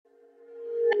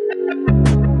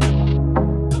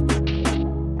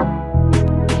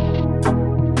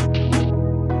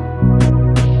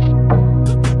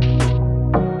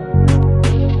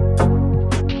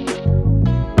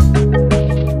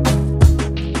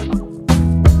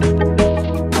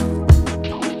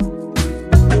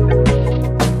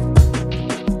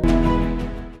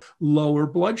lower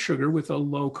blood sugar with a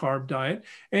low carb diet,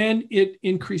 and it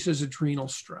increases adrenal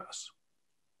stress.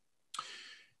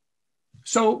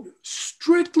 So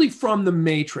strictly from the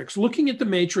matrix, looking at the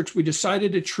matrix, we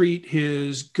decided to treat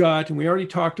his gut, and we already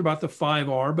talked about the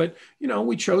 5R, but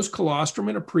we chose colostrum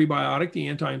and a prebiotic, the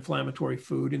anti-inflammatory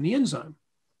food, and the enzyme.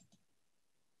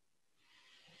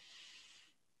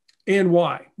 And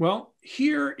why? Well,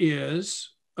 here is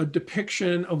a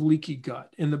depiction of leaky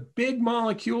gut, and the big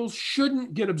molecules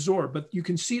shouldn't get absorbed, but you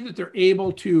can see that they're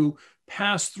able to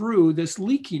pass through this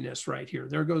leakiness right here.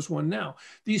 There goes one now.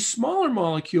 These smaller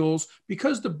molecules,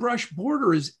 because the brush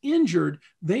border is injured,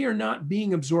 they are not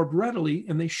being absorbed readily,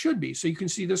 and they should be. So you can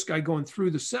see this guy going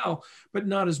through the cell, but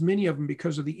not as many of them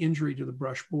because of the injury to the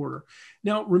brush border.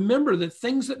 Now, remember that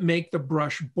things that make the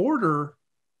brush border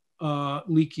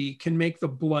leaky can make the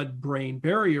blood-brain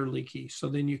barrier leaky. So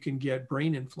then you can get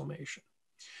brain inflammation.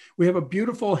 We have a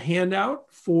beautiful handout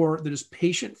that is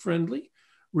patient-friendly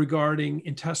regarding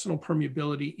intestinal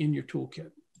permeability in your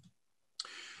toolkit.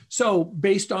 So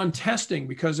based on testing,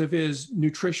 because of his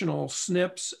nutritional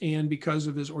SNPs and because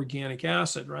of his organic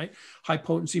acid, right? High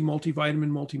potency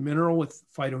multivitamin, multimineral with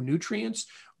phytonutrients,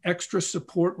 extra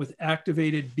support with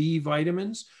activated B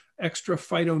vitamins, extra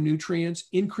phytonutrients,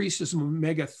 increases in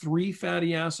omega-3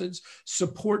 fatty acids,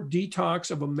 support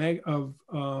detox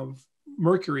of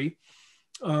mercury,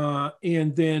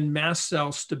 and then mast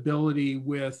cell stability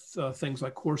with things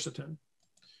like quercetin.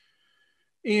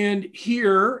 And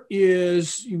here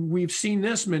is, we've seen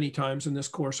this many times in this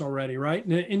course already, right?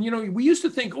 And we used to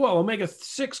think, well,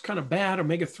 omega-6 kind of bad,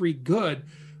 omega-3 good,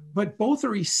 but both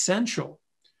are essential.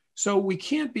 So we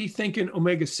can't be thinking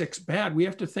omega-6 bad. We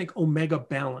have to think omega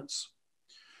balance.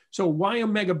 So why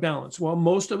omega balance? Well,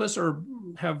 most of us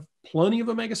have plenty of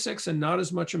omega-6 and not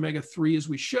as much omega-3 as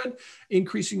we should.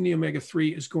 Increasing the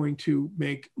omega-3 is going to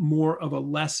make more of a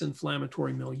less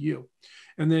inflammatory milieu.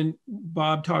 And then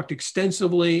Bob talked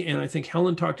extensively, and I think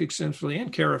Helen talked extensively,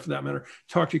 and Kara, for that matter,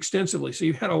 talked extensively. So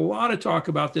you had a lot of talk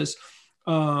about this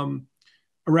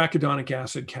arachidonic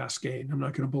acid cascade. I'm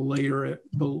not going to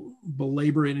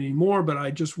belabor it anymore, but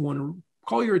I just want to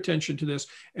call your attention to this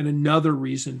and another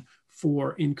reason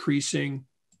for increasing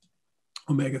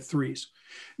omega-3s.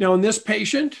 Now, in this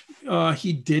patient,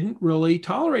 he didn't really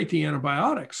tolerate the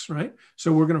antibiotics, right?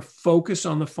 So we're going to focus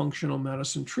on the functional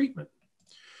medicine treatment.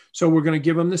 So we're going to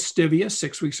give him the stevia,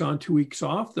 6 weeks on, 2 weeks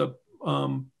off, the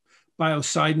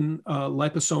biocidin,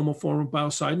 liposomal form of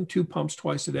biocidin, 2 pumps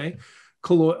twice a day,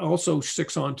 also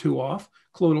 6 on, 2 off,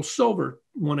 colloidal silver,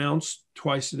 1 ounce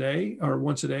twice a day, or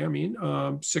once a day,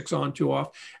 6 on, 2 off.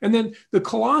 And then the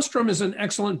colostrum is an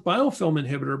excellent biofilm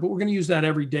inhibitor, but we're going to use that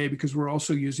every day because we're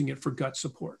also using it for gut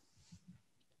support.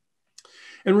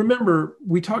 And remember,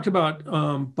 we talked about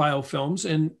biofilms,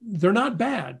 and they're not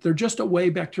bad. They're just a way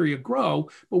bacteria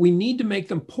grow, but we need to make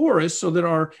them porous so that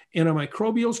our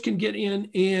antimicrobials can get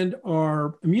in and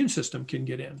our immune system can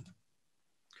get in.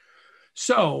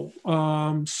 So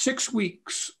 6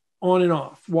 weeks on and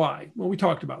off. Why? Well, we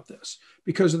talked about this.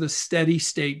 Because of the steady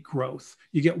state growth.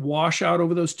 You get washout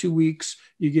over those 2 weeks.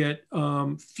 You get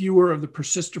fewer of the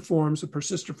persistiforms. The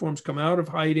persistiforms come out of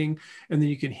hiding, and then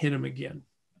you can hit them again.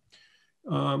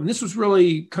 This was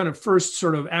really kind of first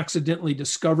sort of accidentally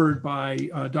discovered by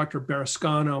Dr.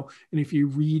 Barascano. And if you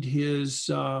read his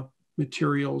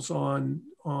materials on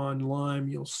Lyme,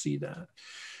 you'll see that.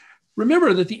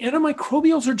 Remember that the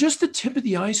antimicrobials are just the tip of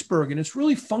the iceberg, and it's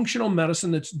really functional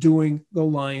medicine that's doing the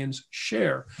lion's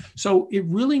share. So it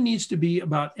really needs to be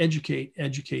about educate,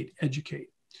 educate, educate.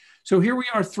 So here we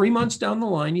are 3 months down the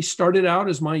line. He started out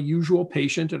as my usual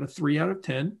patient at a 3 out of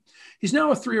 10. He's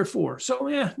now a 3 or 4.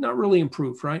 So not really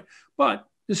improved, right? But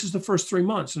this is the first 3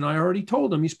 months, and I already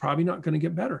told him he's probably not going to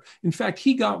get better. In fact,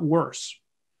 he got worse.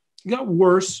 He got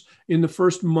worse in the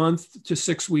first month to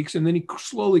 6 weeks, and then he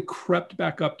slowly crept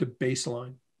back up to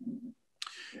baseline.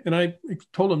 And I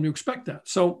told him to expect that.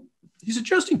 So he's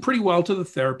adjusting pretty well to the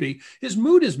therapy. His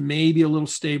mood is maybe a little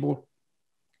stable,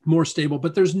 more stable,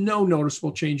 but there's no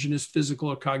noticeable change in his physical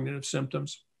or cognitive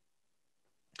symptoms.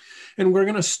 And we're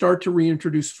going to start to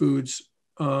reintroduce foods,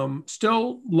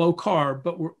 still low carb,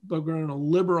 but we're going to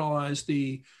liberalize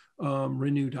the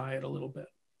Renew diet a little bit.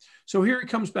 So here he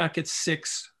comes back at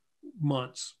 6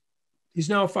 months. He's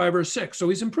now a 5 or a 6, so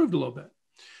he's improved a little bit.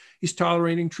 He's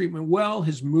tolerating treatment well.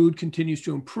 His mood continues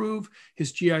to improve.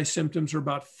 His GI symptoms are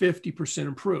about 50%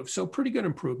 improved, so pretty good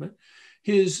improvement.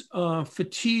 His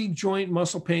fatigue, joint,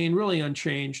 muscle pain, really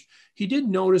unchanged. He did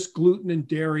notice gluten and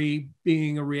dairy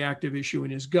being a reactive issue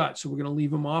in his gut, so we're going to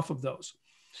leave him off of those.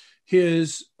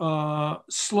 His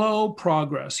slow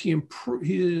progress.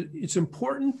 It's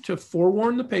important to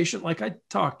forewarn the patient, like I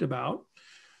talked about.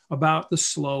 about the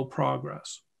slow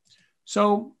progress.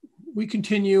 So we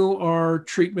continue our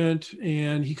treatment,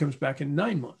 and he comes back in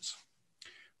 9 months.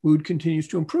 Mood continues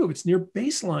to improve. It's near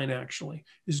baseline, actually.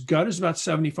 His gut is about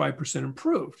 75%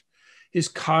 improved. His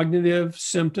cognitive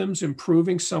symptoms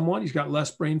improving somewhat. He's got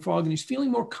less brain fog, and he's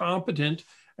feeling more competent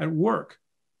at work.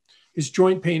 His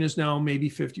joint pain is now maybe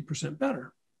 50%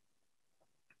 better.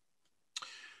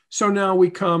 So now we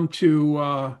come to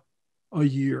a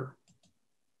year.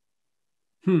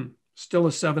 Still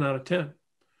a 7 out of 10.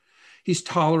 He's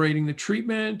tolerating the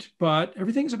treatment, but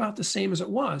everything's about the same as it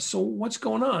was. So what's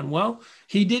going on? Well,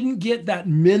 he didn't get that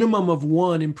minimum of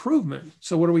 1 improvement.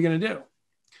 So what are we going to do?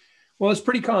 Well, it's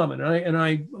pretty common. And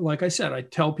I, like I said, I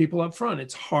tell people up front,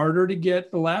 it's harder to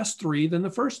get the last 3 than the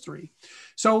first 3.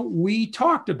 So we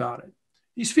talked about it.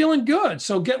 He's feeling good.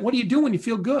 So what do you do when you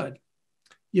feel good?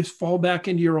 You fall back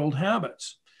into your old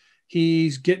habits.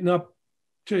 He's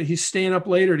staying up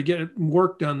later to get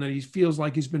work done that he feels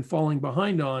like he's been falling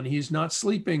behind on. He's not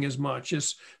sleeping as much.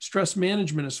 His stress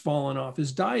management has fallen off.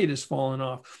 His diet has fallen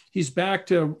off. He's back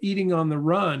to eating on the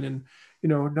run and,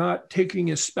 not taking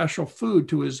his special food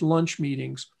to his lunch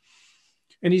meetings.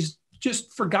 And he's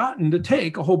just forgotten to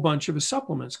take a whole bunch of his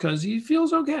supplements because he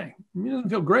feels okay. He doesn't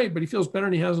feel great, but he feels better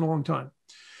than he has in a long time.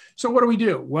 So what do we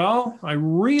do? Well, I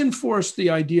reinforced the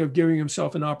idea of giving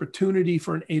himself an opportunity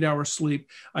for an 8-hour sleep.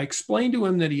 I explained to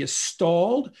him that he has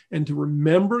stalled and to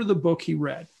remember the book he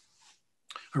read.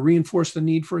 I reinforced the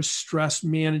need for his stress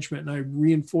management, and I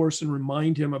reinforce and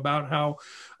remind him about how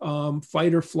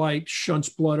fight or flight shunts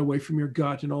blood away from your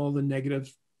gut and all the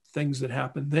negative things that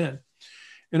happen then.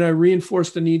 And I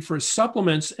reinforced the need for his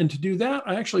supplements. And to do that,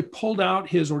 I actually pulled out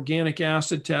his organic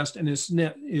acid test and his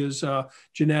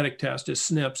genetic test, his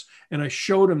SNPs. And I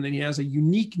showed him that he has a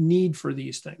unique need for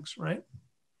these things, right?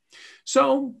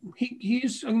 So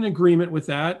he's in agreement with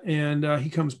that. And he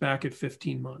comes back at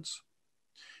 15 months.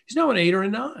 He's now an 8 or a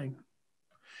 9.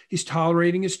 He's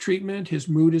tolerating his treatment. His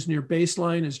mood is near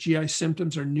baseline. His GI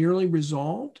symptoms are nearly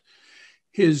resolved.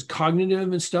 His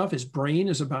cognitive and stuff, his brain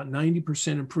is about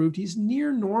 90% improved. He's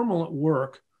near normal at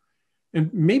work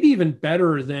and maybe even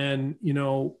better than,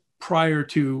 prior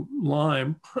to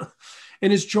Lyme.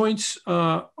 And his joints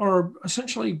are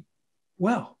essentially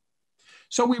well.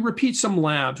 So we repeat some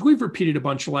labs. We've repeated a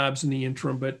bunch of labs in the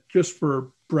interim, but just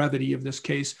for brevity of this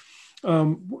case,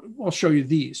 I'll show you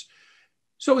these.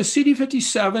 So his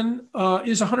CD57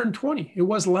 is 120. It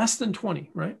was less than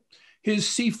 20, right? His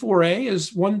C4A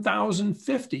is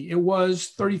 1,050. It was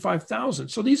 35,000.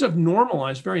 So these have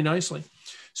normalized very nicely.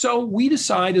 So we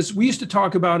decide, as we used to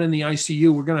talk about in the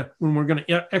ICU, when we're gonna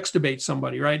extubate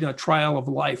somebody, right? A trial of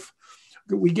life.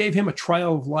 We gave him a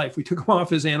trial of life. We took him off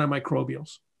his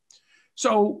antimicrobials.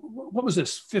 So what was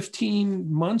this,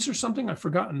 15 months or something? I've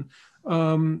forgotten.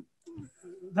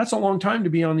 That's a long time to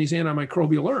be on these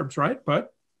antimicrobial herbs, right?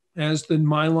 But as the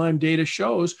MyLyme data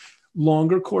shows,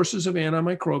 longer courses of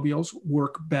antimicrobials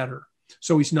work better.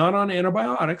 So he's not on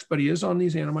antibiotics, but he is on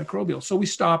these antimicrobials. So we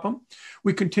stop him.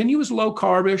 We continue his low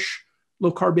carbish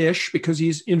because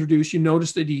he's introduced. You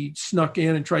notice that he snuck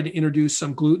in and tried to introduce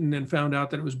some gluten and found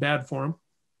out that it was bad for him.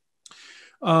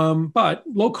 But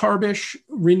low carbish,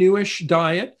 renewish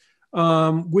diet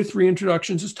with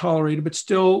reintroductions is tolerated, but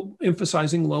still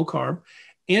emphasizing low carb.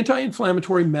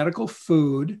 Anti-inflammatory medical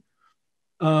food,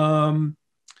 and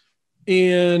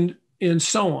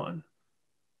so on.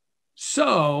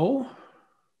 So,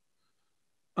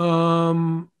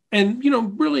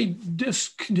 really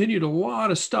discontinued a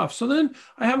lot of stuff. So then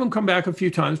I have him come back a few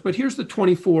times, but here's the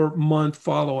 24-month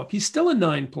follow-up. He's still a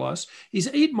 9+. He's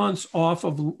 8 months off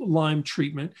of Lyme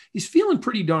treatment. He's feeling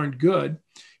pretty darn good.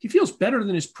 He feels better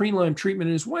than his pre-Lyme treatment.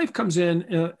 And his wife comes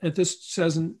in at this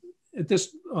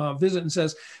visit and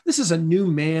says, this is a new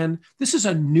man. This is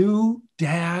a new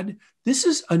dad. This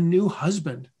is a new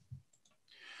husband.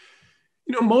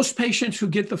 Most patients who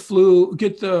get the flu,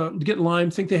 get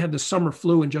Lyme, think they had the summer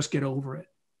flu and just get over it.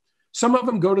 Some of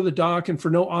them go to the doc and for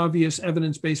no obvious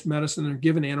evidence-based medicine, they're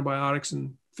given antibiotics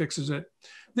and fixes it.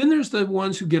 Then there's the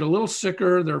ones who get a little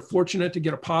sicker. They're fortunate to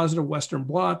get a positive Western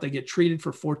blot. They get treated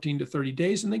for 14 to 30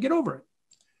 days and they get over it.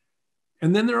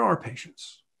 And then there are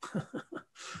patients.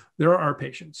 There are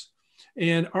patients.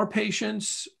 And our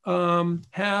patients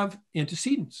have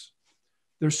antecedents.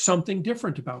 There's something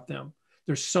different about them.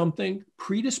 There's something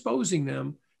predisposing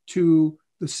them to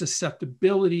the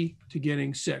susceptibility to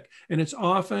getting sick. And it's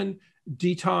often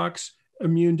detox,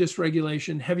 immune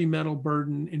dysregulation, heavy metal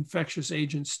burden, infectious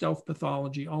agents, stealth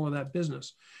pathology, all of that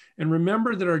business. And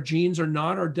remember that our genes are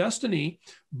not our destiny,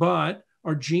 but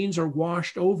our genes are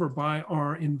washed over by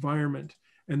our environment.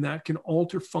 And that can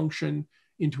alter function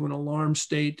into an alarm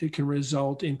state that can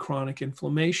result in chronic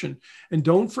inflammation. And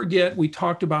don't forget, we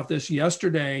talked about this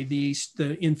yesterday, the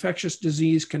infectious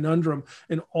disease conundrum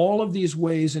and all of these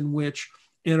ways in which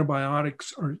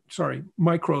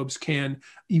microbes can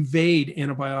evade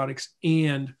antibiotics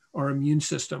and our immune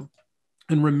system.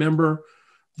 And remember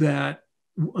that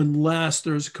unless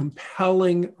there's a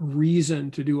compelling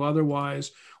reason to do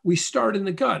otherwise, we start in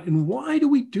the gut. And why do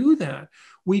we do that?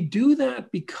 We do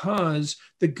that because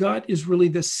the gut is really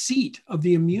the seat of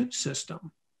the immune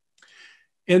system.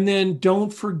 And then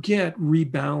don't forget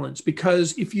rebalance,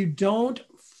 because if you don't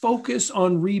focus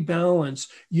on rebalance,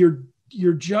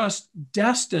 you're just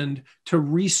destined to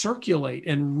recirculate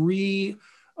and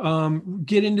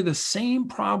get into the same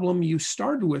problem you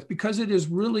started with, because it is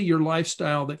really your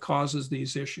lifestyle that causes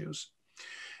these issues.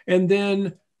 And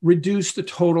then reduce the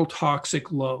total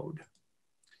toxic load.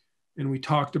 And we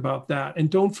talked about that. And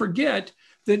don't forget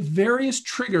that various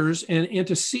triggers and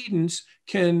antecedents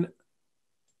can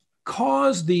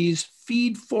cause these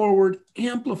feed-forward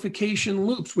amplification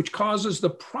loops, which causes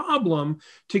the problem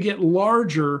to get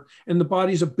larger and the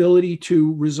body's ability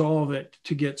to resolve it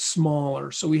to get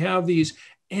smaller. So we have these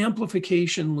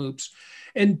amplification loops.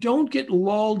 And don't get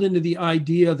lulled into the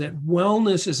idea that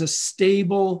wellness is a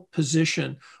stable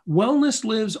position. Wellness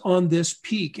lives on this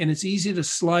peak, and it's easy to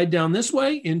slide down this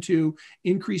way into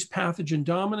increased pathogen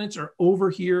dominance, or over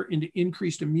here into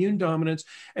increased immune dominance.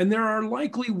 And there are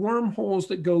likely wormholes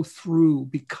that go through,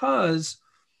 because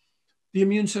the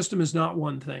immune system is not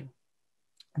one thing.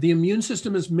 The immune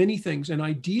system is many things, and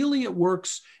ideally it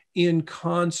works in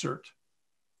concert.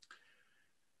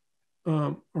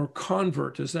 Or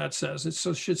convert, as that says. It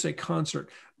should say concert.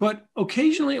 But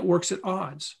occasionally it works at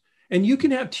odds. And you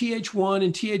can have TH1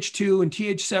 and TH2 and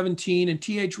TH17 and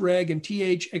THreg and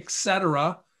TH,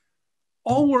 etc.,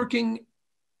 all working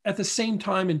at the same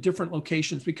time in different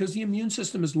locations, because the immune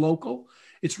system is local,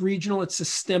 it's regional, it's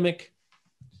systemic,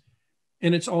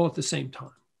 and it's all at the same time.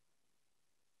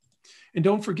 And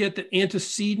don't forget that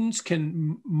antecedents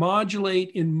can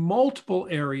modulate in multiple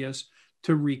areas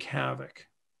to wreak havoc.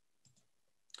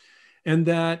 And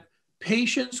that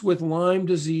patients with Lyme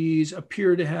disease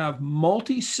appear to have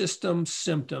multi-system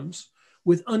symptoms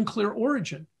with unclear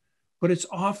origin, but it's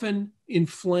often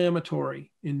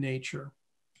inflammatory in nature.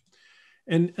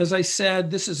 And as I said,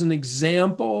 this is an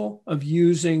example of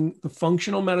using the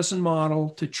functional medicine model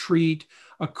to treat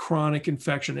a chronic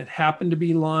infection. It happened to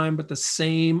be Lyme, but the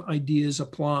same ideas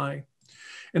apply.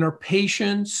 And our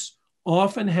patients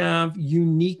often have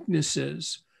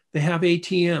uniquenesses. They have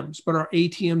ATMs, but our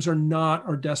ATMs are not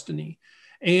our destiny.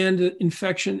 And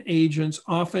infection agents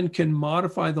often can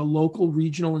modify the local,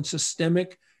 regional, and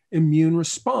systemic immune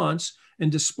response and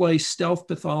display stealth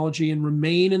pathology and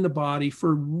remain in the body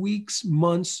for weeks,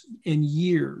 months, and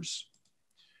years.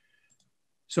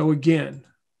 So again,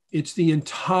 it's the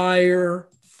entire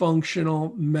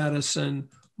functional medicine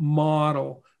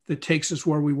model that takes us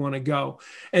where we want to go.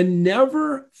 And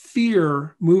never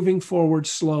fear moving forward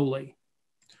slowly.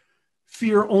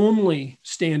 Fear only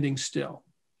standing still.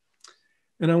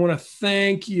 And I want to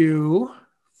thank you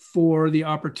for the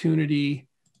opportunity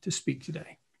to speak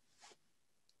today.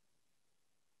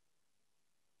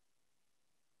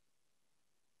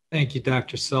 Thank you,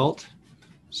 Dr. Salt.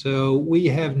 So we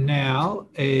have now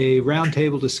a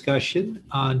roundtable discussion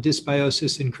on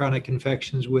dysbiosis and chronic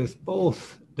infections with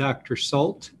both Dr.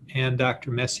 Salt and Dr.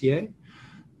 Messier.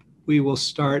 We will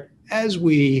start, as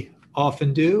we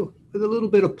often do, with a little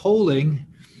bit of polling.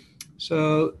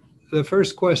 So the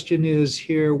first question is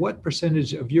here: what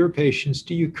percentage of your patients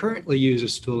do you currently use a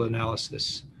stool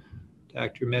analysis?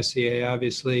 Dr. Messier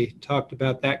obviously talked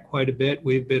about that quite a bit.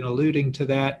 We've been alluding to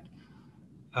that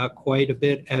quite a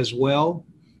bit as well.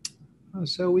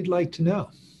 So we'd like to know.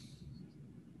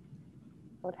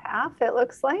 About half, it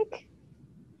looks like.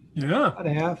 Yeah. About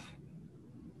half.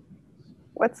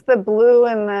 What's the blue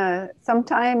and the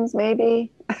sometimes,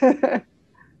 maybe?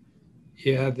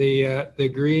 Yeah,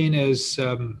 the green is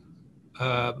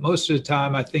most of the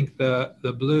time. I think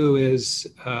the blue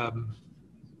is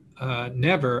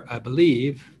never, I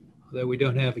believe, although we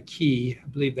don't have a key. I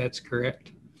believe that's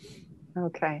correct.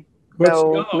 Okay. What's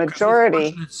So yellow?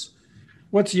 majority.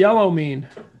 What's yellow mean?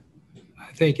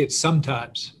 I think it's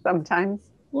sometimes. Sometimes.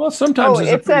 Well, sometimes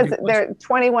it says they're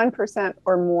 21%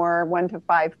 or more, 1 to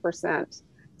 5%.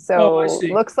 So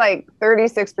looks like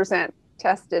 36%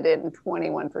 tested in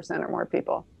 21% or more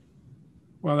people.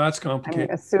 Well, that's complicated.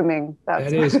 I'm assuming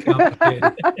that is complicated.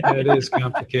 That is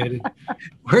complicated.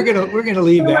 We're gonna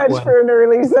leave that one. For an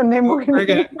early Sunday morning. We're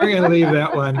gonna leave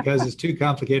that one because it's too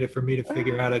complicated for me to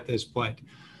figure out at this point.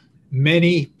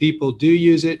 Many people do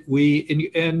use it.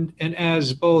 And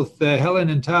as both Helen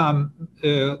and Tom,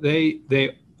 they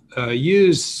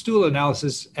use stool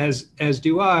analysis, as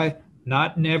do I.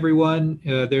 Not in everyone.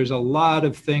 There's a lot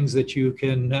of things that you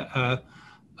can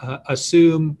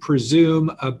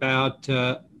presume about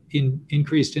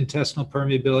increased intestinal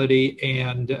permeability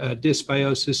and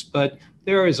dysbiosis, but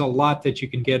there is a lot that you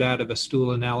can get out of a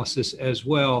stool analysis as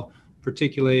well,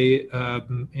 particularly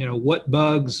what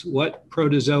bugs, what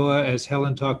protozoa, as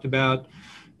Helen talked about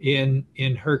in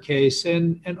her case,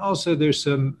 and also there's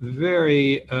some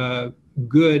very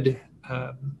good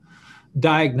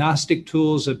diagnostic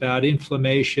tools about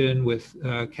inflammation with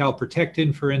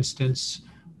calprotectin, for instance.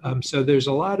 So there's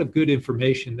a lot of good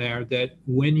information there that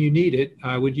when you need it,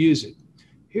 I would use it.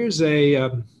 Here's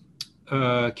a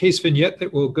case vignette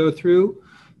that we'll go through.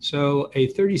 So a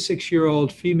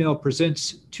 36-year-old female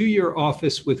presents to your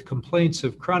office with complaints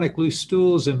of chronic loose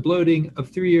stools and bloating of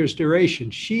 3 years duration.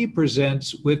 She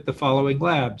presents with the following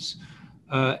labs: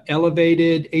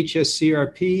 elevated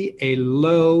HSCRP, a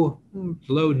low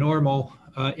normal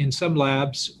in some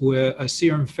labs, with a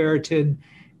serum ferritin,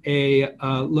 a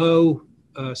low,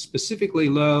 specifically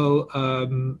low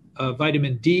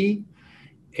vitamin D,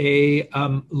 a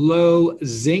low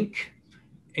zinc,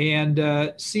 and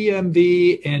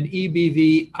CMV and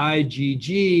EBV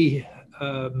IgG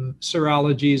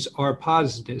serologies are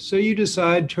positive. So you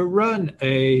decide to run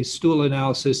a stool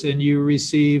analysis and you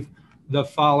receive the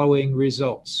following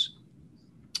results.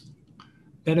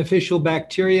 Beneficial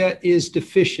bacteria is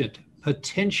deficient.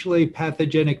 Potentially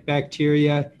pathogenic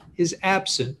bacteria is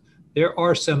absent. There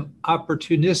are some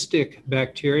opportunistic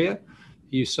bacteria.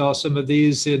 You saw some of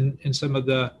these in some of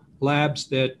the labs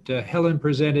that Helen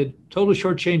presented. Total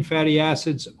short chain fatty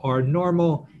acids are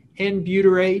normal, and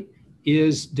butyrate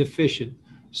is deficient.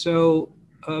 So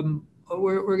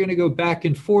we're going to go back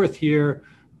and forth here.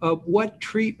 What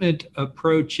treatment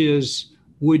approaches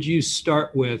would you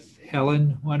start with,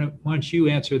 Helen? Why don't you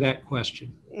answer that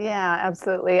question? Yeah,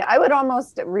 absolutely. I would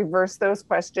almost reverse those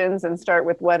questions and start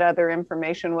with what other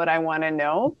information would I want to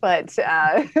know. But,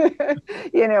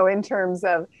 in terms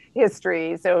of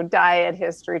history, so diet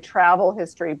history, travel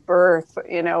history, birth,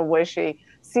 was she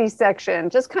C-section,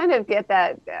 just kind of get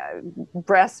that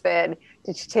breastfed.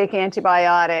 Did she take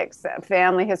antibiotics,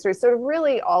 family history? So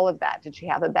really all of that. Did she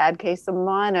have a bad case of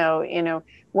mono?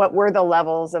 What were the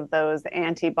levels of those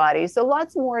antibodies? So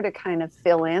lots more to kind of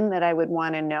fill in that I would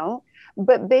want to know.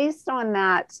 But based on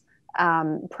that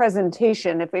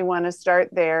presentation, if we want to start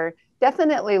there,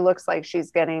 definitely looks like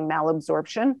she's getting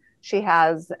malabsorption. She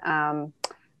has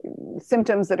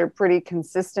symptoms that are pretty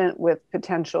consistent with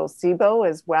potential SIBO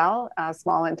as well,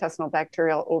 small intestinal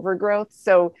bacterial overgrowth.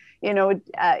 So,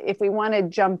 if we want to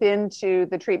jump into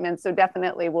the treatment, so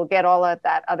definitely we'll get all of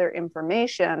that other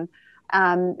information.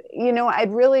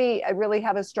 I'd really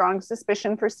have a strong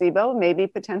suspicion for SIBO, maybe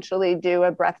potentially do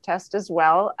a breath test as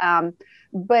well.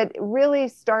 But really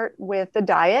start with the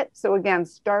diet. So again,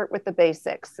 start with the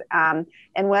basics. And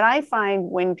what I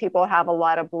find when people have a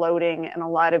lot of bloating and a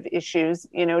lot of issues,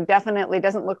 definitely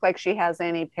doesn't look like she has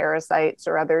any parasites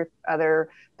or other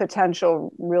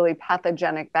potential really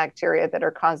pathogenic bacteria that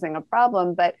are causing a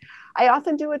problem. But I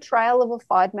often do a trial of a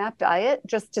FODMAP diet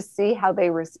just to see how they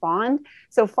respond.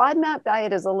 So FODMAP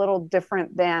diet is a little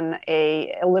different than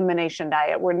a elimination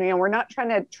diet. We're not trying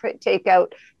to take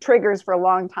out triggers for a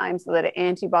long time so that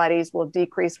antibodies will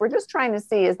decrease. We're just trying to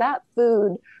see, is that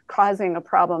food causing a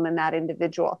problem in that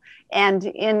individual? And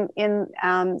in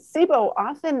SIBO,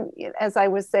 often, as I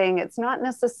was saying, it's not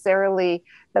necessarily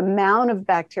the amount of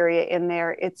bacteria in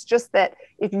there. It's just that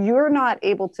if you're not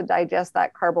able to digest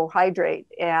that carbohydrate,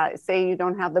 say you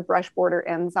don't have the brush border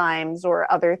enzymes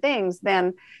or other things,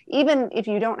 then even if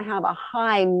you don't have a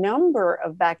high number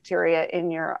of bacteria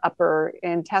in your upper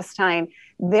intestine,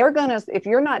 if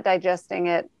you're not digesting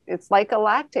it, it's like a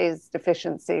lactase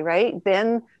deficiency, right?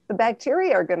 Then the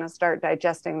bacteria are going to start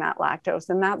digesting that lactose,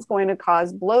 and that's going to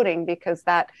cause bloating because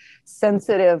that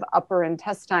sensitive upper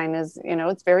intestine is,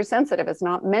 it's very sensitive. It's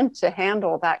not meant to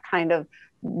handle that kind of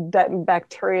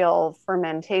bacterial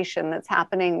fermentation that's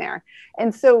happening there.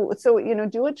 And so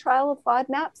do a trial of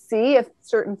FODMAP, see if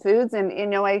certain foods, and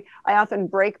I often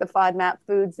break the FODMAP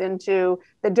foods into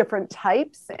the different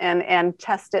types and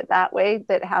test it that way,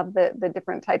 that have the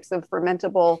different types of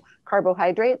fermentable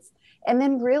carbohydrates. And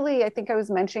then really, I think I was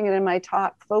mentioning it in my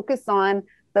talk, focus on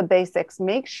the basics.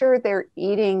 Make sure they're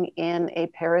eating in a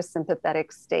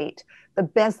parasympathetic state. The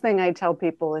best thing I tell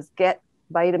people is get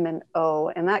vitamin O,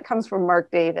 and that comes from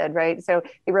Mark David, right? So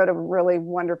he wrote a really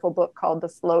wonderful book called The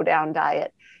Slow Down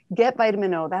Diet. Get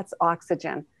vitamin O, that's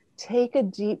oxygen. Take a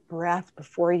deep breath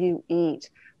before you eat.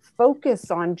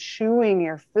 focus on chewing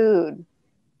your food.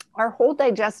 Our whole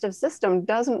digestive system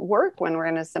doesn't work when we're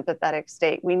in a sympathetic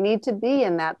state. We need to be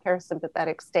in that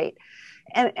parasympathetic state.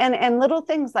 And little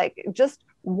things like just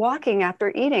walking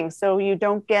after eating so you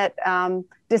don't get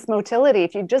dysmotility.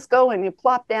 If you just go and you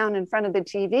plop down in front of the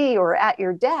TV or at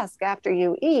your desk after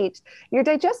you eat, your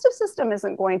digestive system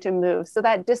isn't going to move. So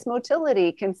that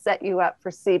dysmotility can set you up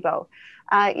for SIBO.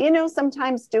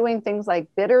 Sometimes doing things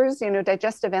like bitters,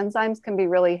 digestive enzymes can be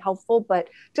really helpful, but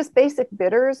just basic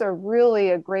bitters are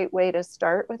really a great way to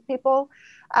start with people.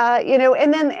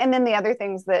 And then the other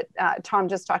things that Tom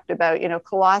just talked about,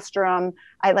 colostrum.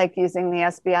 I like using the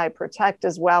SBI Protect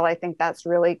as well. I think that's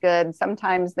really good.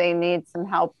 Sometimes they need some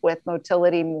help with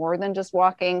motility more than just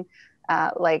walking.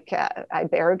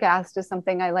 Iberogast is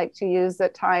something I like to use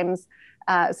at times.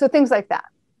 So things like that.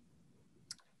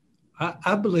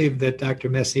 I believe that Dr.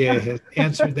 Messier has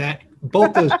answered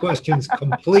both those questions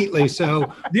completely.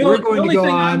 So we're going to go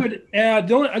on. I would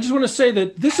add, I just want to say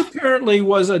that this apparently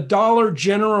was a Dollar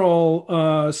General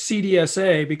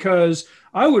CDSA, because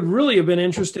I would really have been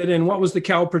interested in what was the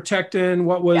calprotectin,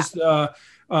 what was the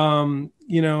enzyme,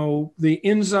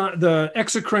 the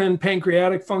exocrine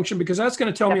pancreatic function, because that's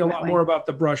going to tell me a lot more about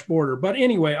the brush border. But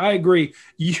anyway, I agree.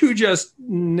 You just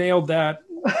nailed that.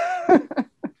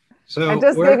 So I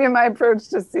just gave you my approach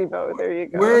to SIBO. There you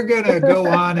go. We're going to go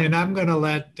on, and I'm going to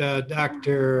let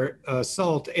Dr.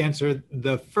 Salt answer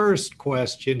the first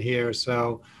question here.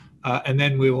 So, and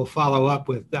then we will follow up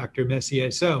with Dr.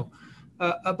 Messier. So,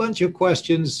 a bunch of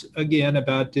questions again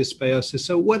about dysbiosis.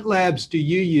 So, what labs do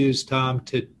you use, Tom,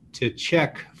 to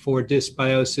check for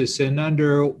dysbiosis, and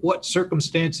under what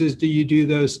circumstances do you do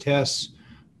those tests?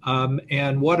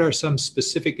 And what are some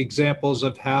specific examples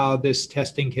of how this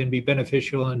testing can be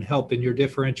beneficial and help in your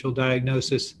differential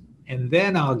diagnosis? And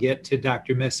then I'll get to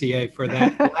Dr. Messier for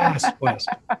that last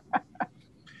question.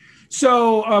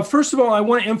 So first of all, I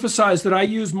want to emphasize that I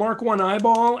use Mark 1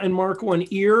 eyeball and Mark 1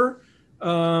 ear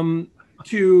to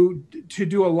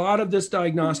do a lot of this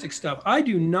diagnostic stuff. I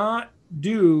do not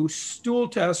do stool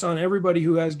tests on everybody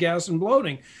who has gas and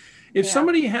bloating. If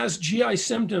somebody has GI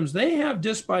symptoms, they have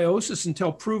dysbiosis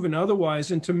until proven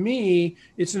otherwise. And to me,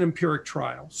 it's an empiric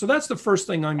trial. So that's the first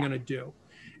thing I'm going to do.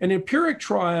 An empiric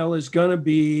trial is going to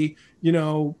be,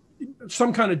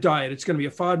 some kind of diet. It's going to be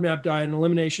a FODMAP diet, an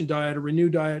elimination diet, a renew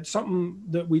diet, something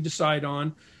that we decide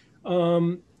on.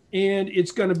 And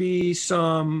it's going to be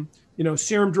some,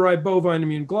 serum-derived bovine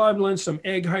immune globulins, some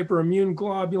egg hyperimmune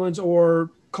globulins,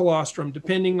 or colostrum,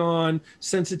 depending on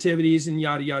sensitivities and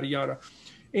yada, yada, yada.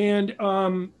 And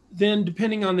then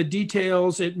depending on the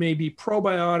details, it may be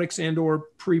probiotics and or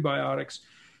prebiotics.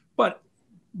 But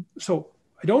so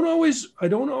I don't always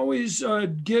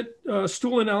get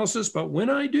stool analysis, but when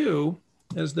I do,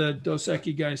 as the Dos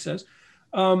Equis guy says,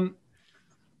 what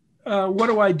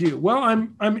do I do? Well,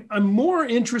 I'm more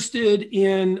interested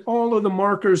in all of the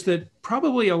markers that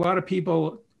probably a lot of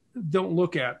people don't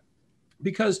look at,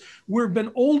 because we've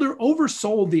been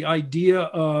oversold the idea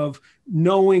of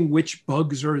knowing which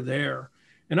bugs are there.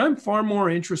 And I'm far more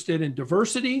interested in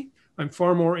diversity. I'm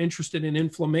far more interested in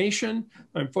inflammation.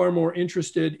 I'm far more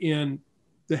interested in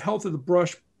the health of the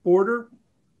brush border.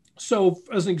 So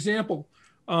as an example,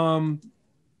 the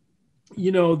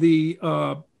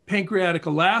pancreatic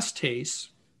elastase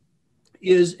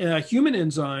is a human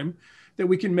enzyme that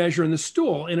we can measure in the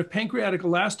stool. And if pancreatic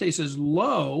elastase is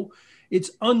low,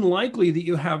 it's unlikely that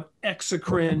you have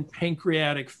exocrine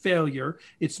pancreatic failure.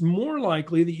 It's more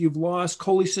likely that you've lost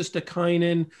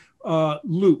cholecystokinin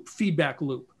feedback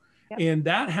loop. Yep. And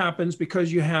that happens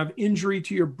because you have injury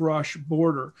to your brush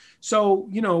border. So,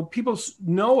 people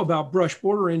know about brush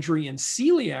border injury in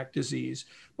celiac disease,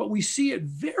 but we see it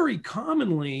very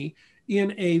commonly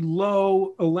in a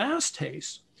low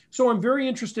elastase. So I'm very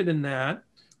interested in that.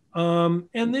 And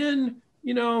then,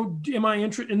 am I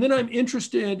interested? And then I'm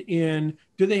interested in,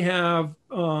 do they have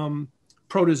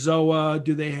protozoa?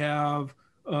 Do they have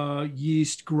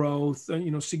yeast growth,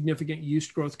 significant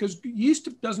yeast growth? Because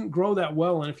yeast doesn't grow that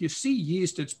well. And if you see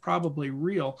yeast, it's probably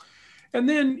real. And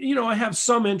then, I have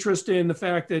some interest in the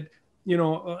fact that,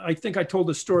 I think I told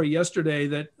the story yesterday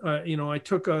that, I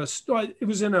took it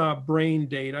was in a brain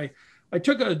date. I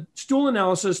took a stool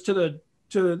analysis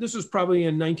this was probably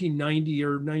in 1990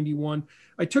 or 91.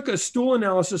 I took a stool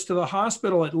analysis to the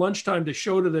hospital at lunchtime to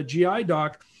show to the GI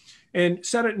doc, and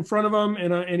set it in front of him.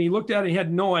 And he looked at it. He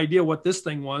had no idea what this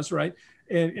thing was, right?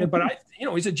 But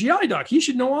he's a GI doc. He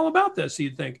should know all about this,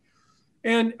 you'd think.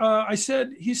 And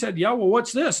he said, yeah, well,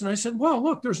 what's this? And I said, well,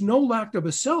 look, there's no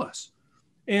lactobacillus.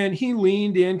 And he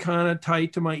leaned in kind of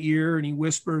tight to my ear and he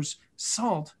whispers,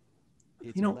 Salt,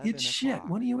 it's shit.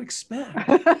 What do you expect?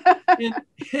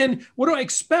 and what do I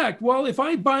expect? Well, if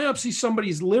I biopsy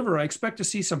somebody's liver, I expect to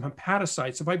see some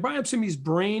hepatocytes. If I biopsy somebody's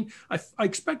brain, I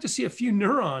expect to see a few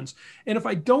neurons. And if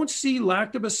I don't see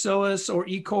lactobacillus or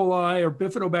E. coli or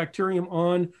bifidobacterium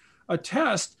on a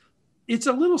test, it's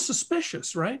a little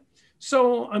suspicious, right?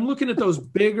 So I'm looking at those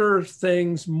bigger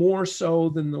things more so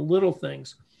than the little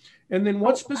things. And then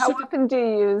what specific? How often do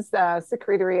you use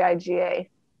secretory IgA?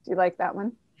 Do you like that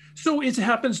one? So it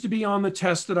happens to be on the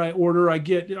test that I order. I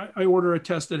order a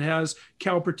test that has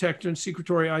calprotectin,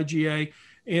 secretory IgA,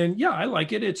 and yeah, I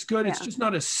like it. It's good. Yeah. It's just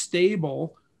not as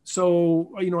stable.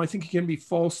 So, I think it can be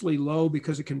falsely low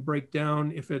because it can break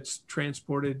down if it's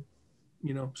transported,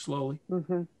 slowly.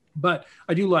 Mm-hmm. But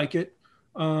I do like it.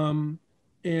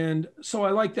 And so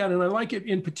I like that. And I like it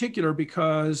in particular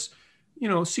because,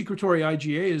 secretory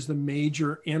IgA is the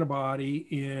major antibody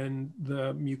in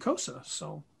the mucosa.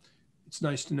 So it's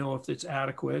nice to know if it's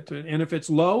adequate, and if it's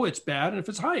low, it's bad, and if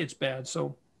it's high, it's bad.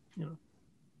 So,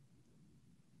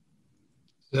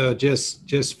 So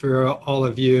just for all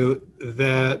of you,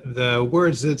 the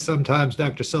words that sometimes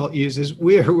Dr. Salt uses,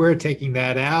 we're taking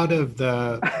that out of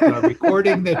the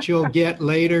recording that you'll get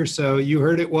later. So you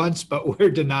heard it once, but we're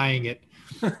denying it.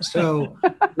 So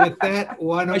with that,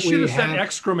 why don't we have... I should have said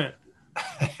excrement.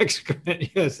 Excrement,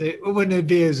 yes. Wouldn't it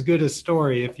be as good a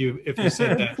story if you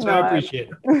said that? So I appreciate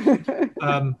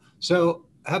it. So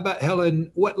how about,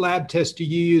 Helen, what lab test do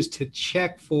you use to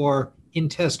check for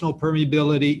intestinal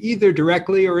permeability, either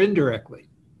directly or indirectly?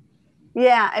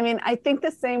 Yeah, I think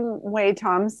the same way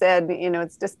Tom said,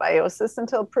 it's dysbiosis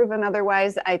until proven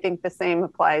otherwise. I think the same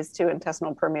applies to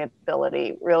intestinal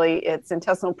permeability. Really, it's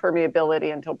intestinal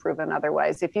permeability until proven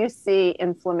otherwise. If you see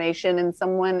inflammation in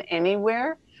someone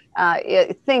anywhere,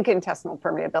 think intestinal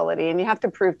permeability, and you have to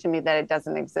prove to me that it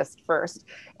doesn't exist first.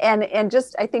 And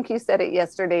just, I think you said it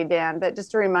yesterday, Dan, but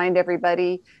just to remind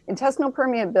everybody, intestinal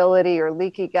permeability or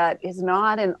leaky gut is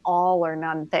not an all or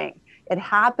none thing.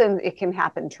 It can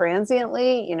happen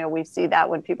transiently. We see that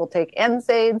when people take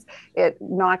NSAIDs, it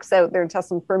knocks out their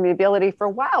intestinal permeability for a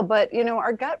while, but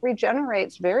our gut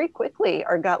regenerates very quickly,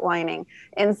 our gut lining.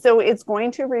 And so it's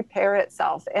going to repair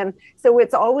itself. And so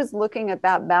it's always looking at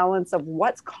that balance of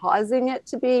what's causing it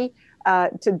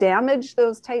to damage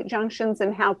those tight junctions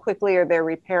and how quickly are they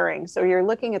repairing. So you're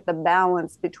looking at the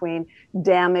balance between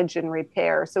damage and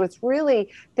repair. So it's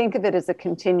really, think of it as a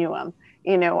continuum.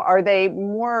 Are they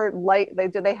more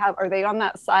are they on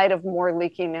that side of more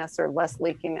leakiness or less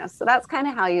leakiness? So that's kind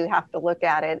of how you have to look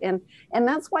at it. And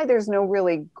that's why there's no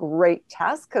really great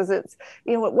test, because it's,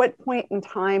 at what point in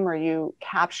time are you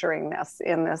capturing this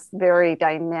in this very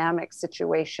dynamic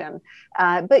situation?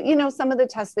 But, some of the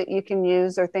tests that you can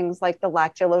use are things like the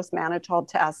lactulose mannitol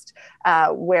test,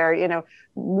 where,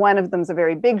 one of them's a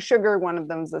very big sugar, one of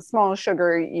them's a small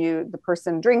sugar. The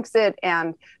person drinks it,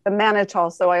 and the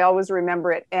mannitol. So I always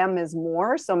remember it. M is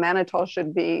more. So mannitol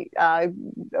should be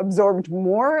absorbed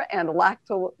more, and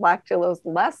lactulose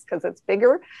less because it's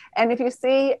bigger. And if you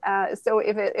see, so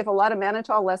if a lot of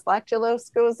mannitol, less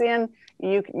lactulose goes in,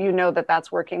 you know that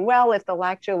that's working well. If the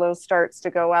lactulose starts to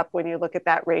go up when you look at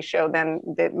that ratio, then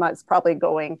it's probably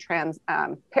going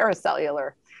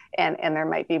paracellular. And there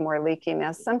might be more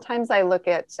leakiness. Sometimes I look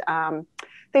at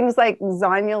things like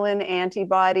zonulin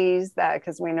antibodies,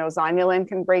 because we know zonulin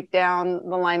can break down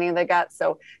the lining of the gut.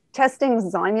 So testing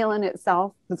zonulin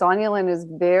itself, zonulin is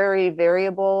very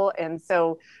variable. And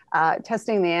so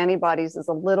testing the antibodies is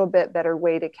a little bit better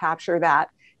way to capture that.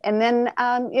 And then,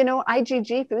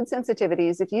 IgG food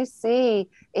sensitivities. If you see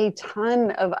a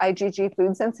ton of IgG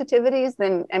food sensitivities,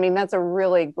 then, that's a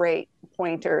really great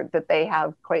pointer that they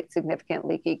have quite significant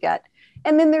leaky gut.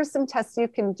 And then there's some tests you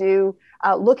can do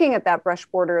looking at that brush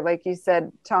border, like you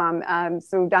said, Tom.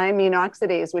 So diamine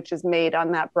oxidase, which is made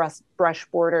on that brush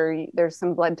border, there's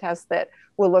some blood tests that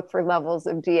will look for levels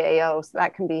of DAO. So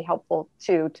that can be helpful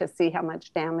too, to see how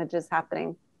much damage is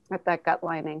happening at that gut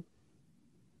lining.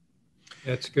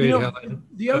 That's great, Helen.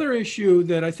 The other issue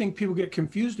that I think people get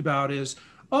confused about is,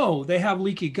 they have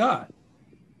leaky gut.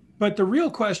 But the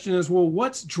real question is, well,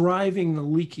 what's driving the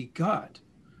leaky gut?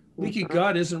 Leaky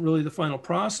gut isn't really the final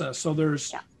process. So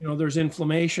there's, there's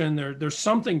inflammation, there's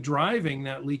something driving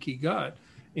that leaky gut.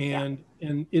 And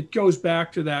it goes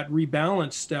back to that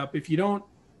rebalance step. If you don't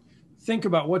think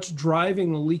about what's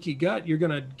driving the leaky gut, you're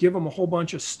going to give them a whole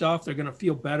bunch of stuff. They're going to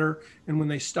feel better. And when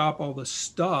they stop all the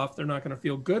stuff, they're not going to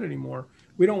feel good anymore.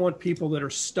 We don't want people that are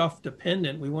stuff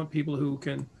dependent. We want people who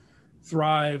can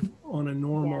thrive on a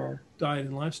normal diet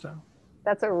and lifestyle.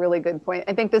 That's a really good point.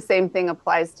 I think the same thing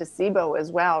applies to SIBO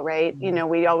as well, right?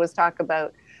 We always talk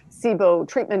about SIBO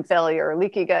treatment failure,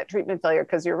 leaky gut treatment failure,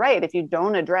 because you're right, if you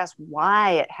don't address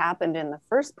why it happened in the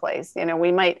first place,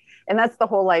 we might, and that's the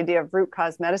whole idea of root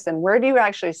cause medicine. Where do you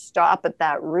actually stop at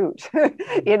that root?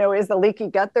 Is the leaky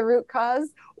gut the root cause?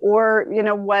 Or,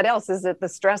 what else? Is it the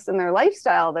stress in their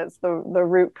lifestyle that's the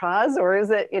root cause? Or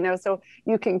is it, so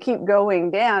you can keep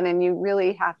going down, and you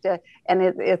really have to, and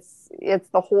it's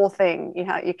the whole thing.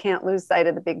 You can't lose sight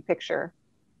of the big picture.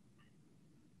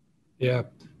 Yeah,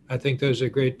 I think those are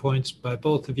great points by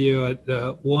both of you.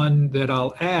 The one that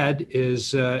I'll add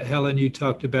is, Helen, you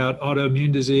talked about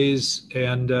autoimmune disease,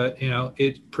 and,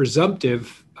 it's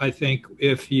presumptive. I think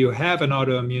if you have an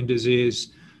autoimmune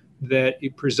disease, that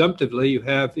presumptively you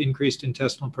have increased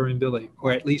intestinal permeability,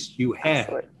 or at least you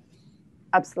had.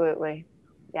 Absolutely.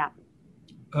 Yeah.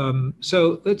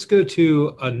 So let's go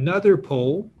to another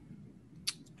poll,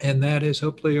 and that is,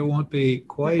 hopefully it won't be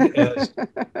quite as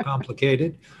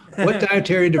complicated. What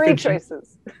dietary intervention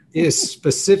is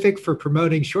specific for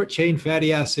promoting short-chain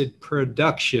fatty acid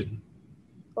production?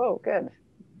 Oh, good.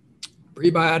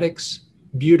 Prebiotics,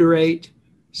 butyrate,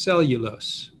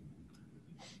 cellulose.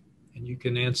 And you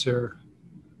can answer,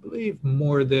 I believe,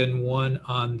 more than one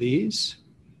on these.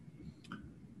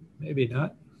 Maybe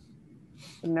not.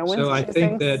 No one's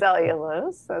choosing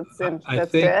cellulose.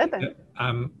 That's good.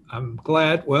 I'm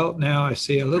glad. Well, now I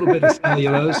see a little bit of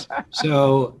cellulose.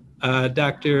 So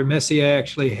Dr. Messier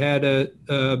actually had a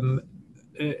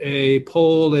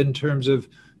poll in terms of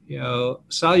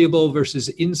soluble versus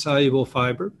insoluble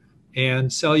fiber,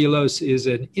 and cellulose is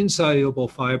an insoluble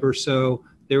fiber. So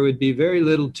there would be very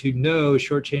little to no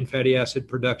short-chain fatty acid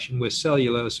production with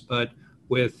cellulose, but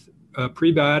with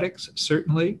prebiotics,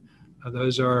 certainly.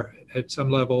 Those are, at some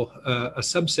level, a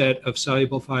subset of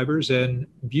soluble fibers, and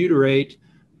butyrate,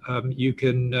 you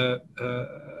can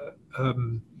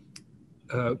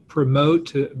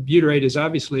promote. Butyrate is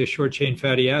obviously a short-chain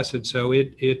fatty acid, so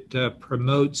it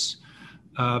promotes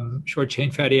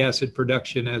short-chain fatty acid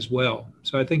production as well.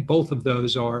 So I think both of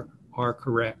those are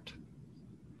correct.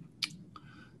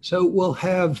 So we'll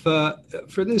have,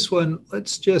 for this one,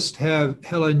 let's just have,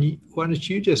 Helen, why don't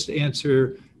you just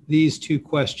answer these two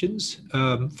questions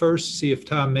first, see if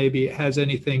Tom maybe has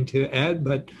anything to add,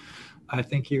 but I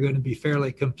think you're going to be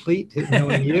fairly complete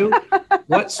knowing you.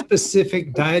 What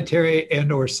specific dietary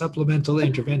and or supplemental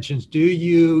interventions do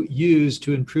you use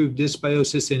to improve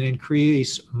dysbiosis and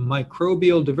increase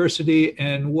microbial diversity?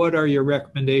 And what are your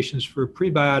recommendations for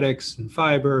prebiotics and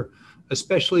fiber,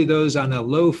 especially those on a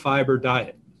low fiber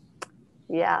diet?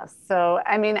 Yeah. So,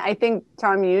 I think,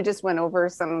 Tom, you just went over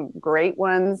some great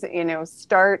ones.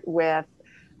 Start with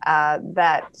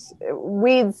that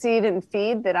weed, seed, and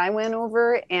feed that I went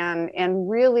over. And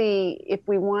really, if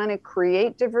we want to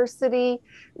create diversity,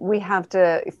 we have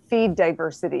to feed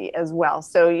diversity as well.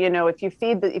 So, if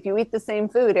you eat the same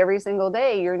food every single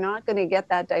day, you're not going to get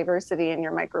that diversity in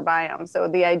your microbiome. So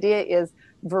the idea is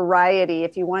variety.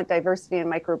 If you want diversity in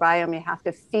microbiome, you have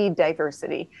to feed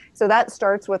diversity. So that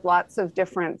starts with lots of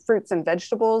different fruits and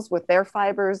vegetables with their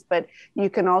fibers, but you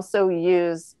can also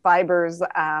use fibers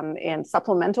in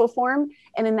supplemental form.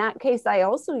 And in that case, I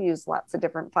also use lots of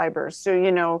different fibers.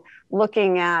 So,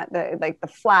 looking at the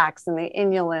flax and the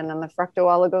inulin and the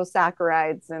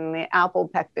fructooligosaccharides and the apple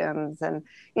pectins. And,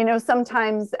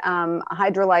 sometimes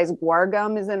hydrolyzed guar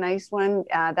gum is a nice one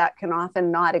that can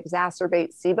often not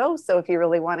exacerbate SIBO. So if you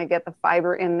really want to get the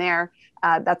fiber in there,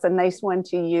 that's a nice one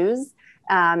to use.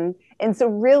 And so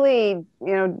really,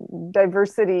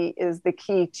 diversity is the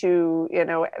key to,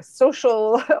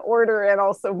 social order and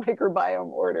also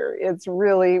microbiome order. It's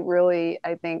really, really,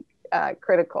 I think,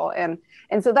 critical. And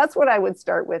so that's what I would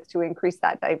start with to increase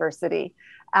that diversity.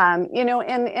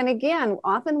 And again,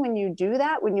 often when you do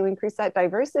that, when you increase that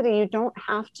diversity, you don't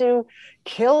have to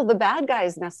kill the bad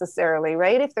guys necessarily,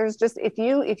 right?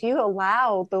 If you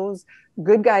allow those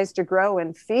good guys to grow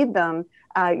and feed them,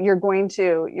 you're going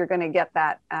to get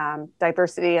that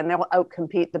diversity, and they'll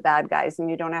outcompete the bad guys, and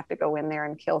you don't have to go in there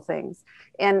and kill things.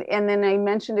 And then I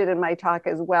mentioned it in my talk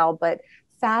as well, but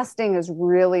fasting is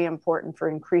really important for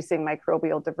increasing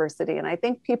microbial diversity. And I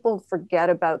think people forget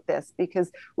about this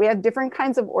because we have different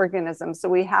kinds of organisms. So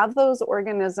we have those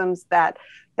organisms that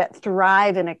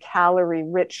thrive in a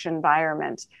calorie-rich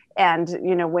environment. And,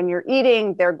 when you're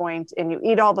eating, and you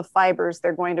eat all the fibers,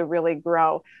 they're going to really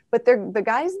grow. But the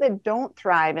guys that don't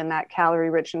thrive in that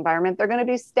calorie-rich environment, they're going to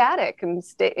be static and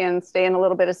stay in a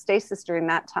little bit of stasis during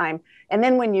that time. And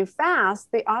then when you fast,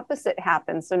 the opposite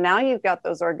happens. So now you've got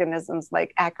those organisms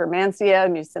like Akkermansia,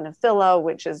 Muciniphila,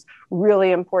 which is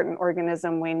really important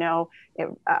organism. We know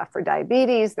for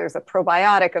diabetes, there's a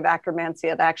probiotic of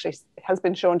Akkermansia that actually has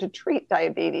been shown to treat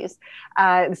diabetes.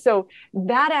 So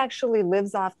that actually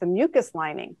lives off the mucus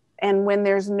lining. And when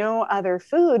there's no other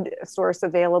food source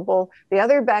available, the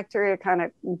other bacteria kind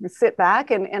of sit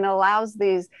back and allows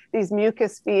these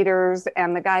mucus feeders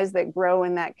and the guys that grow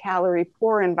in that calorie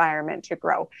poor environment to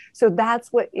grow. So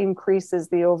that's what increases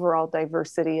the overall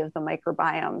diversity of the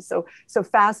microbiome. So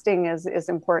fasting is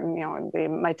important, you know, the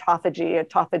mitophagy,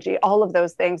 autophagy, all of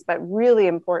those things, but really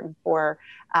important for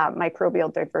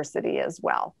microbial diversity as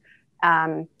well.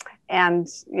 And,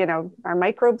 you know, our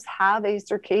microbes have a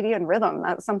circadian rhythm.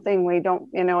 That's something we don't,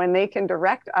 you know, and they can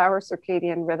direct our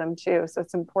circadian rhythm too. So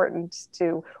it's important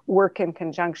to work in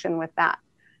conjunction with that.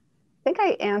 I think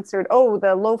I answered,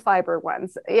 the low fiber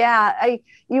ones. Yeah,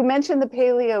 you mentioned the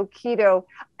paleo keto.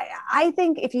 I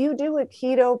think if you do a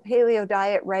keto paleo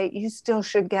diet right, you still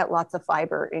should get lots of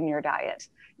fiber in your diet.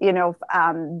 You know,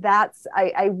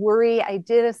 I worry. I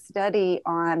did a study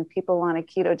on people on a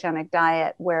ketogenic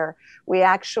diet where we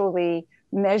actually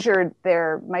measured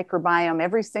their microbiome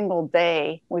every single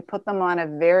day. We put them on a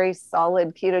very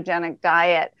solid ketogenic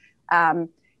diet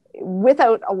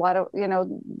without a lot of, you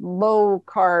know, low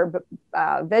carb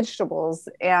vegetables.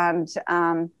 And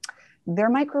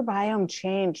their microbiome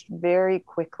changed very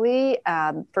quickly.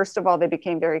 First of all, they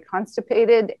became very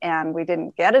constipated, and we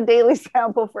didn't get a daily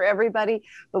sample for everybody,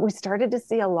 but we started to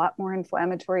see a lot more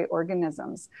inflammatory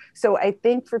organisms. So I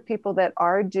think for people that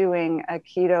are doing a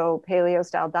keto paleo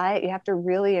style diet, you have to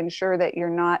really ensure that you're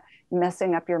not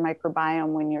messing up your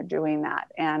microbiome when you're doing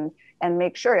that, and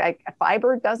make sure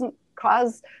fiber doesn't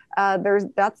cause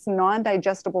that's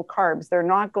non-digestible carbs. They're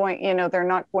not going, you know, they're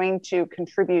not going to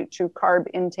contribute to carb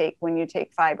intake when you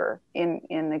take fiber in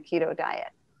the keto diet.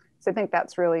 So I think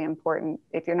that's really important.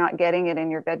 If you're not getting it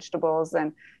in your vegetables,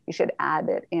 then you should add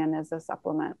it in as a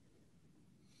supplement.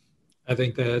 I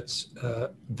think that's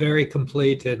very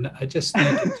complete. And I just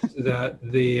think that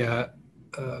the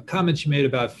comments you made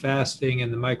about fasting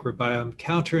and the microbiome,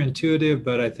 counterintuitive,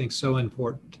 but I think so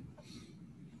important.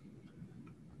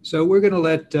 So we're going to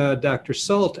let Dr.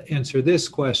 Salt answer this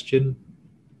question.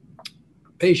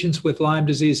 Patients with Lyme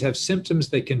disease have symptoms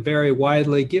that can vary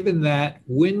widely. Given that,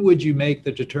 when would you make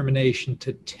the determination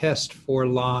to test for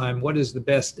Lyme? What is the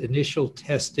best initial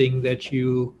testing that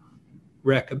you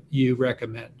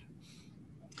recommend?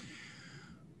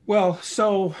 Well,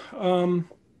 so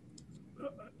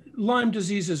Lyme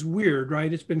disease is weird,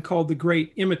 right? It's been called the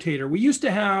great imitator. We used to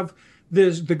have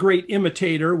the great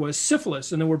imitator was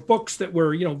syphilis, and there were books that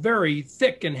were, you know, very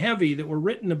thick and heavy that were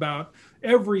written about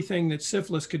everything that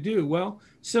syphilis could do. Well,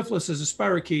 syphilis is a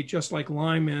spirochete just like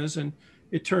Lyme is, and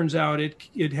it turns out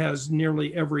it has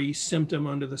nearly every symptom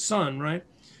under the sun, right?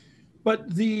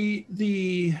 But the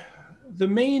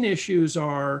main issues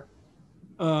are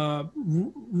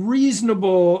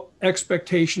reasonable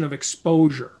expectation of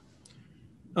exposure.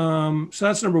 So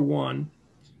that's number one.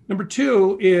 Number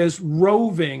two is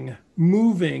roving,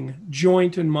 moving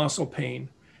joint and muscle pain,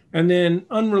 and then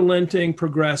unrelenting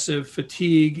progressive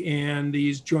fatigue and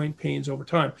these joint pains over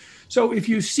time. So if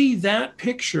you see that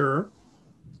picture,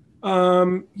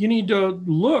 you need to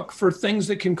look for things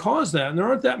that can cause that. And there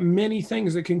aren't that many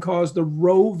things that can cause the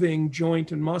roving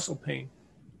joint and muscle pain.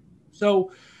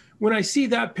 So when I see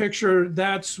that picture,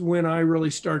 that's when I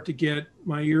really start to get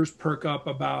my ears perk up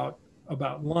about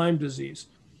Lyme disease.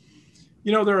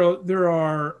 You know, there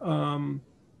are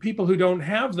people who don't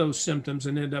have those symptoms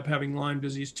and end up having Lyme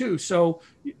disease too. So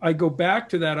I go back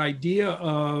to that idea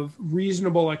of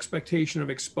reasonable expectation of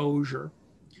exposure.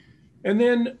 And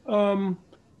then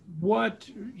what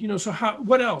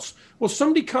else? Well,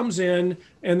 somebody comes in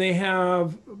and they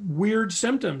have weird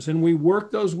symptoms, and we work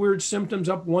those weird symptoms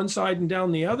up one side and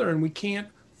down the other, and we can't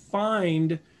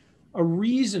find a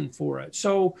reason for it.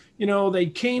 So, you know, they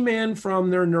came in from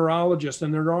their neurologist,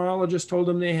 and their neurologist told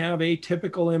them they have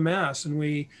atypical MS, and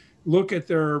we look at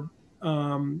their,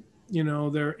 you know,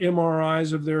 their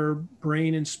MRIs of their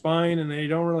brain and spine, and they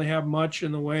don't really have much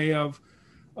in the way of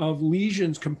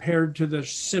lesions compared to the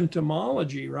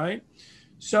symptomology, right?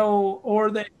 So,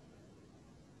 or they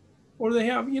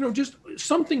have, you know, just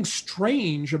something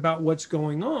strange about what's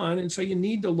going on, and so you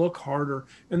need to look harder,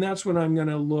 and that's when I'm going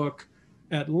to look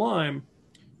at Lyme.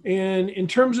 And in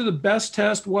terms of the best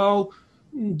test, well,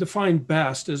 define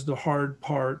best is the hard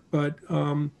part, but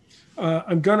I'm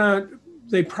gonna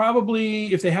they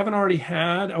probably, if they haven't already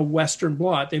had a Western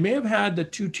blot, they may have had the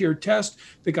two-tier test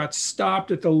that got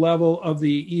stopped at the level of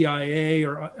the EIA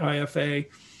or IFA.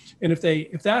 And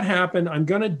if that happened, I'm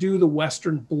going to do the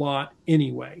Western blot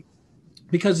anyway,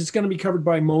 because it's going to be covered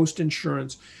by most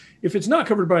insurance. If it's not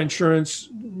covered by insurance,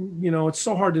 it's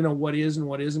so hard to know what is and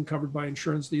what isn't covered by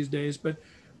insurance these days, but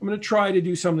I'm going to try to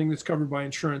do something that's covered by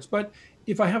insurance. But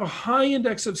if I have a high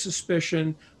index of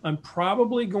suspicion, I'm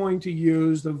probably going to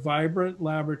use the Vibrant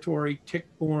Laboratory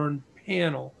tick-borne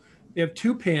panel. They have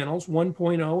two panels,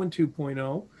 1.0 and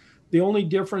 2.0. The only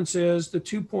difference is the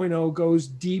 2.0 goes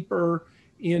deeper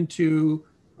into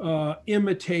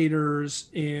imitators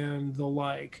and the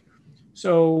like.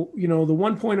 So, the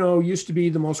 1.0 used to be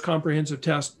the most comprehensive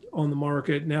test on the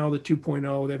market. Now the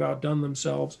 2.0, they've outdone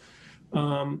themselves.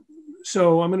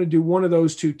 So I'm going to do one of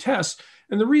those two tests.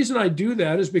 And the reason I do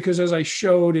that is because, as I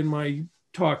showed in my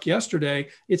talk yesterday,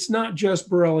 it's not just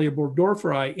Borrelia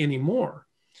burgdorferi anymore,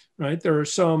 right? There are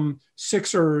some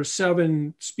 6 or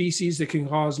 7 species that can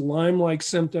cause Lyme-like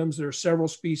symptoms. There are several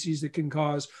species that can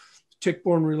cause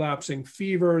tick-borne relapsing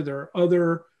fever. There are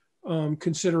other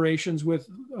considerations with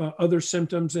other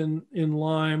symptoms in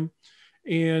Lyme.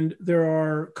 And there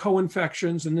are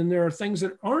co-infections. And then there are things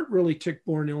that aren't really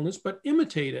tick-borne illness, but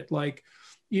imitate it, like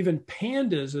even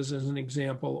pandas as an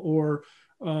example, or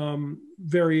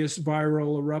various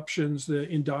viral eruptions, the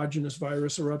endogenous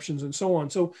virus eruptions and so on.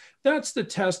 So that's the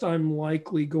test I'm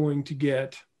likely going to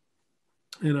get.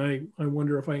 And I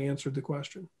wonder if I answered the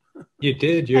question. You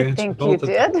did. You answered both of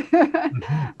them.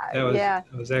 That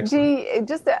was excellent.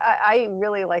 I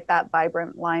really like that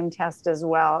Vibrant Lyme test as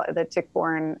well, the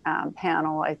tick-borne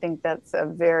panel. I think that's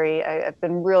I've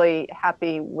been really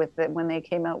happy with it when they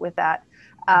came out with that.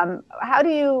 How do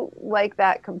you like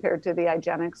that compared to the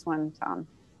IGeneX one, Tom?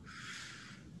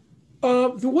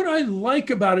 What I like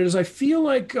about it is I feel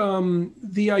like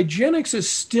the IGeneX is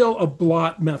still a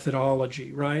blot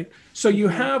methodology, right? So you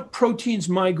have proteins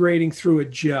migrating through a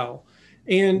gel.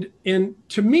 And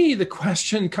to me, the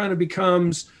question kind of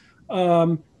becomes,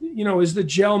 is the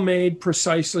gel made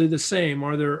precisely the same?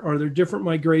 Are there different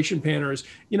migration patterns?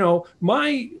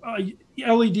 My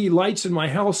LED lights in my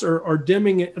house are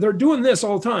dimming. They're doing this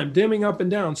all the time, dimming up and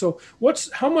down. So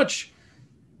how much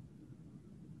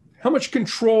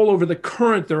control over the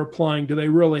current they're applying do they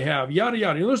really have? Yada,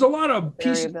 yada. There's a lot of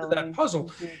pieces to that puzzle.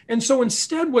 Mm-hmm. And so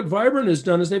instead, what Vibrant has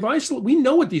done is they've isolated, we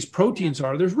know what these proteins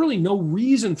are. There's really no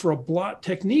reason for a blot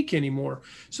technique anymore.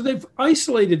 So they've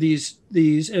isolated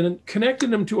these and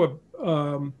connected them to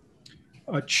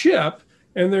a chip,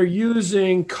 and they're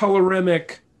using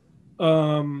coloremic,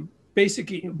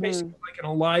 basically like an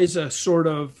ELISA sort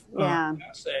of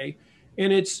assay.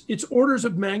 And it's orders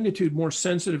of magnitude more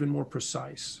sensitive and more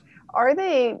precise. Are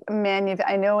they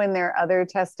I know in their other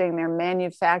testing, they're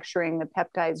manufacturing the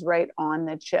peptides right on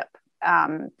the chip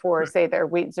for, say, their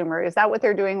wheat zoomer. Is that what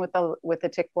they're doing with the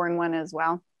tick-borne one as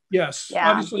well? Yes.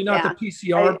 Yeah. Obviously not the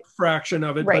PCR fraction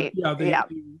of it, right. But the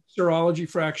serology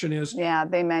fraction is. Yeah,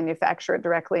 they manufacture it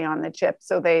directly on the chip.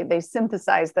 So they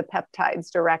synthesize the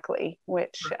peptides directly,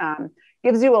 which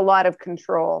gives you a lot of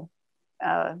control.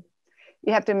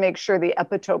 You have to make sure the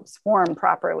epitopes form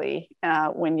properly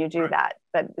when you do that.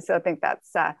 So I think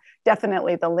that's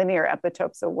definitely the linear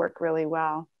epitopes will work really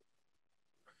well.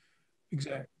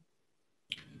 Exactly.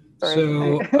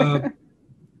 So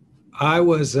I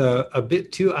was a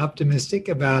bit too optimistic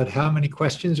about how many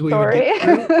questions we would get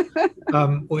through,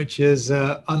 which is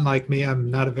unlike me.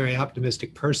 I'm not a very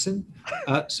optimistic person.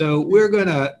 So we're going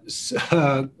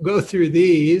to go through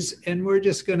these, and we're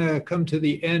just going to come to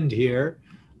the end here.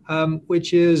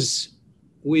 Which is,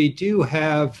 we do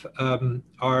have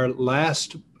our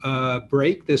last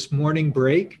break, this morning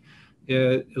break,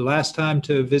 last time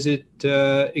to visit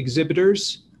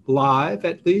exhibitors live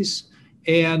at least,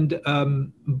 and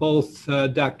both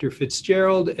Dr.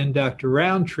 Fitzgerald and Dr.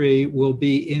 Roundtree will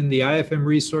be in the IFM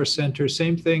Resource Center.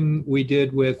 Same thing we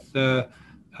did with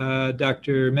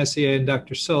Dr. Messier and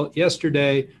Dr. Sult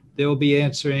yesterday. They'll be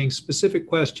answering specific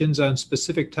questions on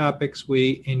specific topics.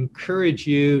 We encourage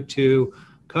you to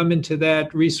come into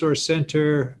that resource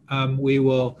center. We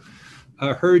will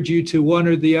herd you to one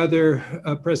or the other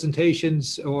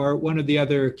presentations or one or the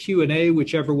other Q&A,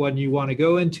 whichever one you want to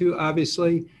go into,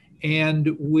 obviously.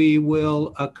 And we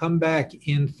will come back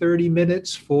in 30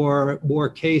 minutes for more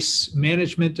case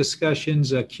management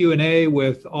discussions, a Q&A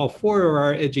with all 4 of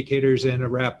our educators, and a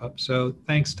wrap-up. So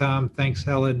thanks, Tom. Thanks,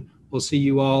 Helen. We'll see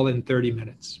you all in 30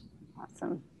 minutes.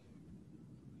 Awesome.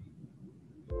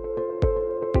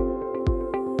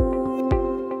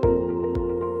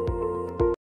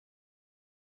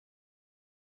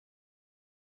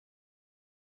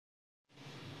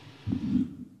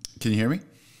 Can you hear me?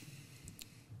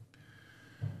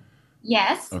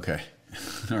 Yes. Okay.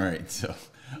 All right. So,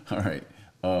 all right.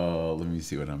 Let me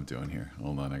see what I'm doing here.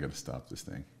 Hold on. I got to stop this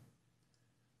thing.